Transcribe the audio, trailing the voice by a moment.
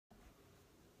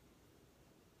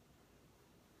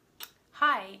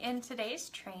Hi, in today's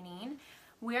training,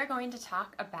 we are going to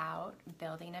talk about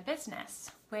building a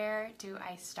business. Where do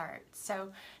I start? So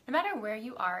no matter where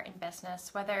you are in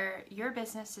business, whether your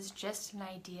business is just an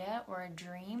idea or a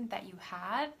dream that you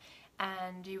had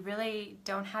and you really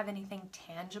don't have anything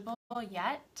tangible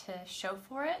yet to show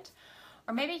for it,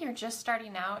 or maybe you're just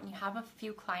starting out and you have a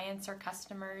few clients or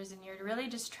customers and you're really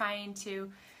just trying to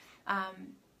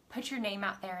put your name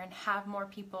out there and have more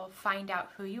people find out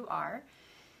who you are.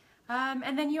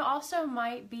 And then you also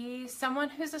might be someone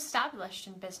who's established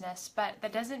in business, but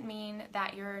that doesn't mean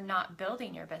that you're not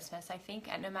building your business. I think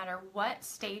no matter what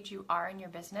stage you are in your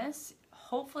business,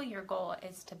 hopefully your goal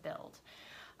is to build.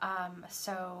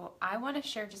 So I want to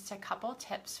share just a couple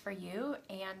tips for you,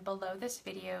 and below this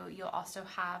video you'll also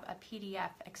have a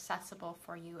PDF accessible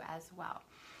for you as well.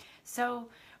 So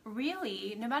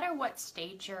really, no matter what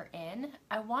stage you're in,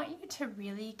 I want you to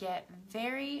really get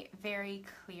very, very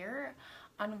clear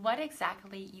on what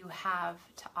exactly you have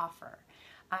to offer.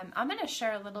 I'm going to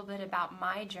share a little bit about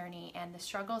my journey and the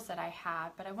struggles that I had,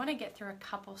 but I want to get through a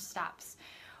couple steps.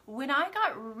 When I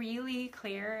got really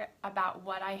clear about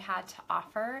what I had to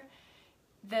offer,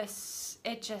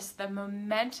 the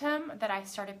momentum that I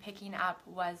started picking up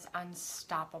was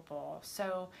unstoppable.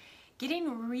 So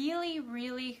getting really,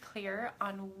 really clear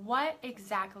on what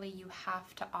exactly you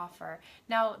have to offer.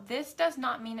 Now, this does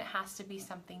not mean it has to be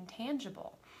something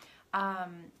tangible. I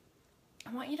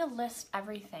want you to list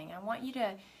everything. I want you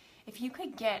to, if you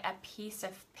could get a piece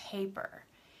of paper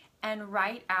and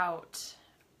write out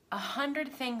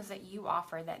 100 things that you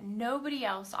offer that nobody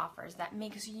else offers, that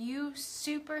makes you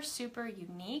super, super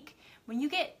unique. When you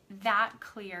get that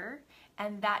clear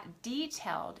and that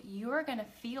detailed, you're gonna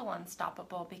feel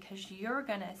unstoppable because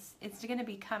it's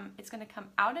gonna come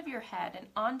out of your head and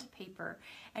onto paper,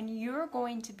 and you're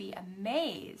going to be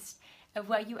amazed of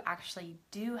what you actually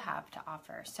do have to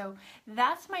offer. So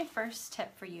that's my first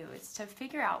tip for you, is to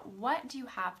figure out what do you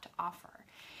have to offer.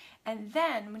 And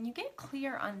then when you get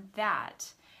clear on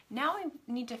that, now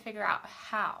we need to figure out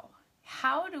how.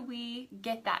 How do we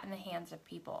get that in the hands of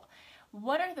people?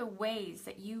 What are the ways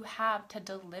that you have to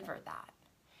deliver that?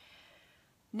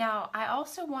 Now, I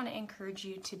also want to encourage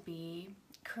you to be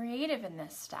creative in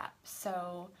this step.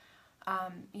 So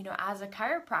as a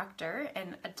chiropractor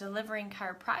and delivering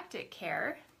chiropractic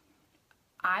care,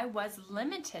 I was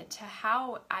limited to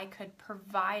how I could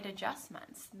provide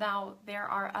adjustments. Now, there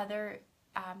are other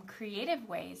creative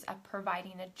ways of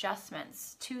providing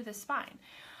adjustments to the spine.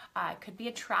 It could be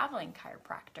a traveling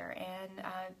chiropractor and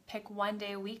pick one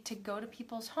day a week to go to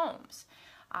people's homes.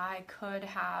 I could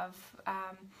have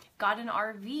got an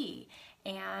RV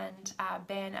and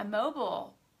been a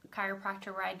mobile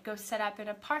chiropractor where I'd go set up in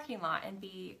a parking lot and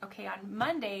be, okay, on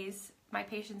Mondays, my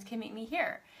patients can meet me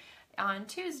here. On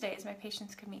Tuesdays, my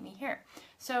patients can meet me here.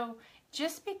 So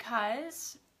just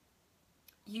because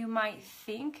you might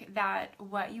think that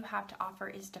what you have to offer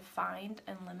is defined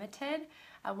and limited,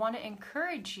 I want to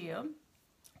encourage you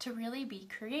to really be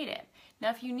creative.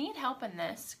 Now, if you need help in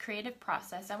this creative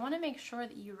process, I want to make sure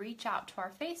that you reach out to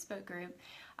our Facebook group,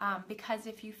 because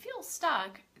if you feel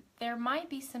stuck, there might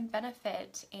be some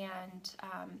benefit and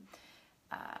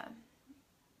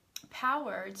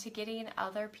power to getting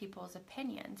other people's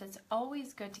opinions. It's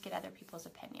always good to get other people's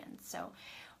opinions. So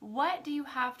what do you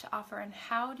have to offer, and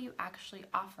how do you actually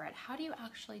offer it? How do you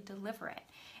actually deliver it?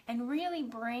 And really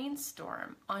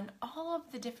brainstorm on all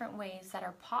of the different ways that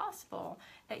are possible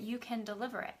that you can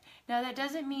deliver it. Now, that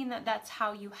doesn't mean that that's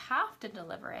how you have to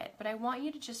deliver it, but I want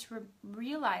you to just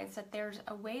realize that there's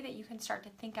a way that you can start to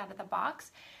think out of the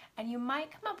box, and you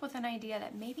might come up with an idea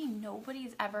that maybe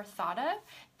nobody's ever thought of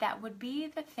that would be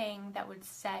the thing that would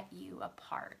set you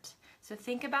apart. So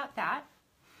think about that.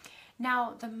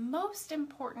 Now, the most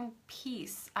important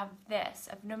piece of this,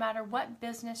 of no matter what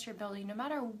business you're building, no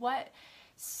matter what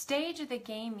stage of the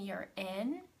game you're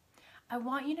in, I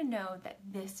want you to know that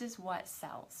this is what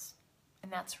sells,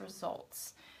 and that's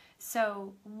results.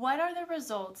 So what are the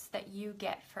results that you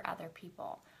get for other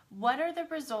people? What are the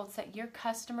results that your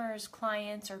customers,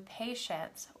 clients, or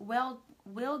patients will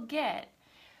get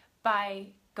by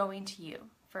going to you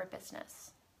for a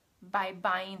business, by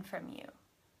buying from you?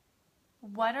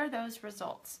 What are those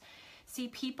results? See,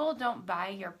 people don't buy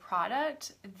your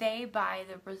product, they buy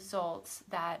the results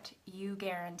that you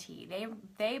guarantee.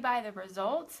 They buy the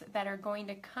results that are going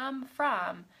to come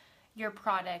from your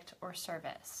product or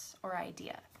service or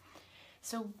idea.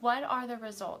 So what are the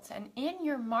results? And in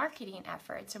your marketing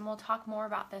efforts, and we'll talk more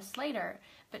about this later,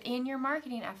 but in your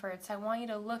marketing efforts, I want you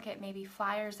to look at maybe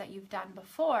flyers that you've done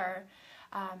before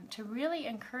to really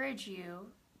encourage you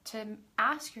to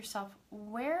ask yourself,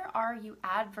 where are you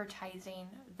advertising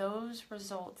those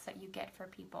results that you get for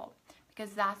people?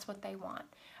 Because that's what they want.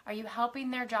 Are you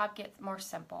helping their job get more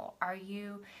simple? Are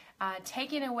you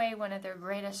taking away one of their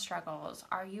greatest struggles?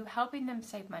 Are you helping them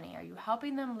save money? Are you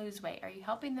helping them lose weight? Are you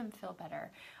helping them feel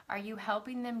better? Are you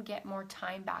helping them get more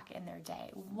time back in their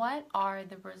day? What are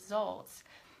the results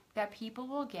that people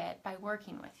will get by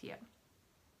working with you?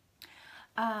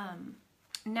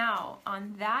 Now,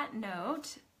 on that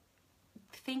note,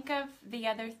 think of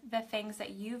the things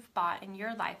that you've bought in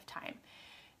your lifetime.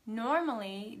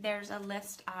 Normally, there's a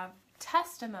list of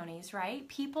testimonies, right?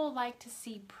 People like to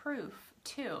see proof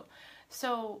too.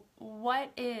 So what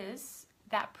is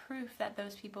that proof that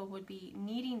those people would be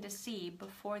needing to see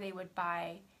before they would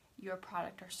buy your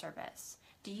product or service?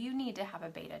 Do you need to have a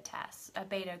beta test, a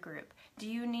beta group? Do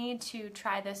you need to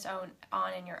try this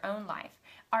on in your own life?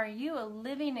 Are you a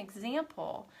living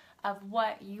example of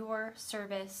what your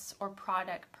service or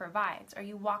product provides? Are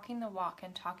you walking the walk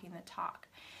and talking the talk?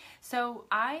 So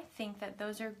I think that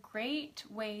those are great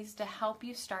ways to help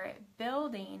you start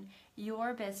building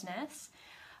your business.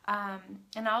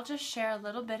 And I'll just share a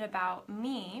little bit about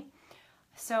me.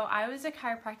 So I was a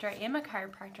chiropractor. I am a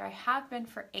chiropractor. I have been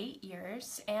for 8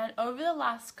 years. And over the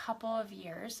last couple of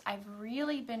years, I've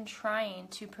really been trying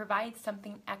to provide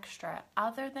something extra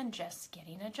other than just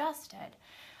getting adjusted.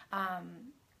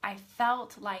 I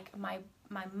felt like my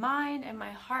mind and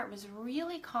my heart was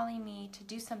really calling me to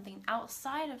do something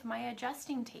outside of my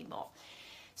adjusting table.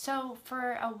 So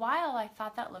for a while, I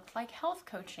thought that looked like health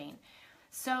coaching.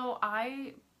 So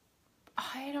I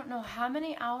don't know how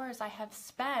many hours I have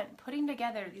spent putting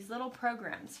together these little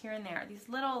programs here and there. These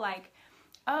little like,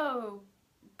 oh,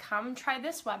 come try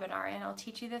this webinar and I'll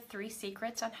teach you the 3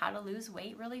 secrets on how to lose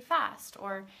weight really fast.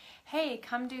 Or, hey,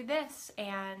 come do this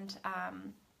and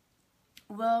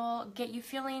will get you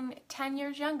feeling 10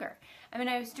 years younger. I mean,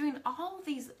 I was doing all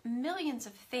these millions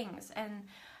of things and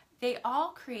they all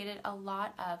created a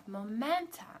lot of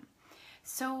momentum.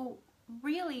 So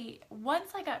really,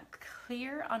 once I got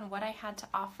clear on what I had to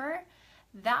offer,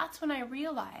 that's when I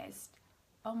realized,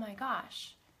 oh my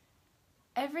gosh,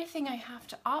 everything I have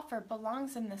to offer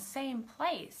belongs in the same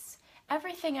place.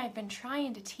 Everything I've been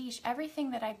trying to teach,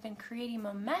 everything that I've been creating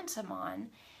momentum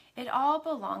on, it all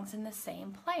belongs in the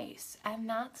same place, and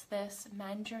that's this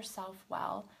Mend Yourself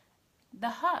Well, the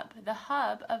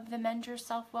hub of the Mend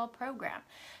Yourself Well program.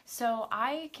 So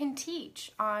I can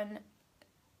teach on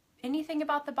anything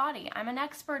about the body. I'm an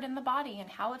expert in the body and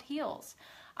how it heals.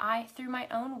 I, through my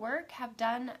own work, have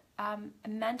done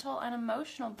mental and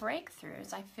emotional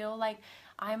breakthroughs. I feel like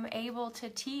I'm able to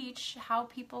teach how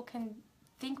people can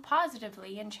think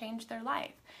positively and change their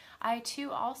life. I too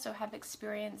also have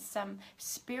experienced some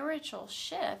spiritual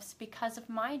shifts because of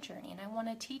my journey, and I want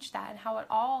to teach that and how it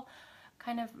all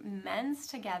kind of mends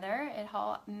together, it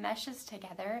all meshes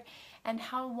together, and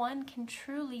how one can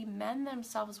truly mend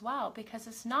themselves well, because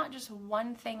it's not just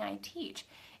one thing I teach,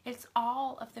 it's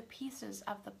all of the pieces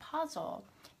of the puzzle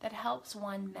that helps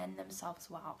one mend themselves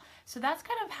well. So that's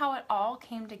kind of how it all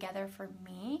came together for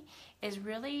me, is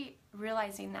really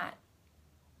realizing that,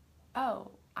 oh,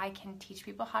 I can teach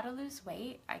people how to lose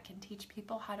weight. I can teach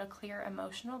people how to clear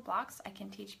emotional blocks. I can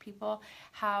teach people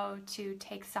how to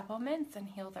take supplements and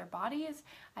heal their bodies.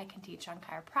 I can teach on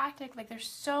chiropractic. Like, there's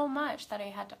so much that I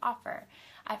had to offer.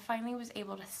 I finally was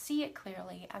able to see it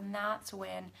clearly, and that's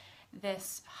when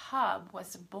this hub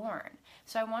was born.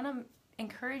 So I want to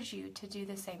encourage you to do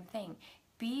the same thing.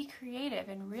 Be creative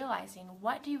in realizing,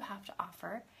 what do you have to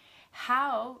offer?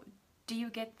 How do you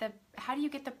get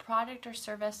the product or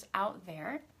service out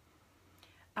there?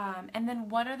 And then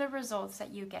what are the results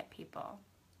that you get people?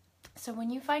 So when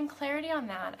you find clarity on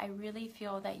that, I really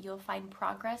feel that you'll find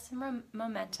progress and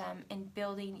momentum in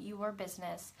building your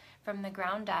business from the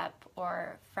ground up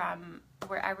or from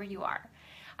wherever you are.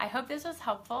 I hope this was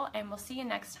helpful, and we'll see you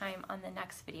next time on the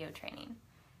next video training.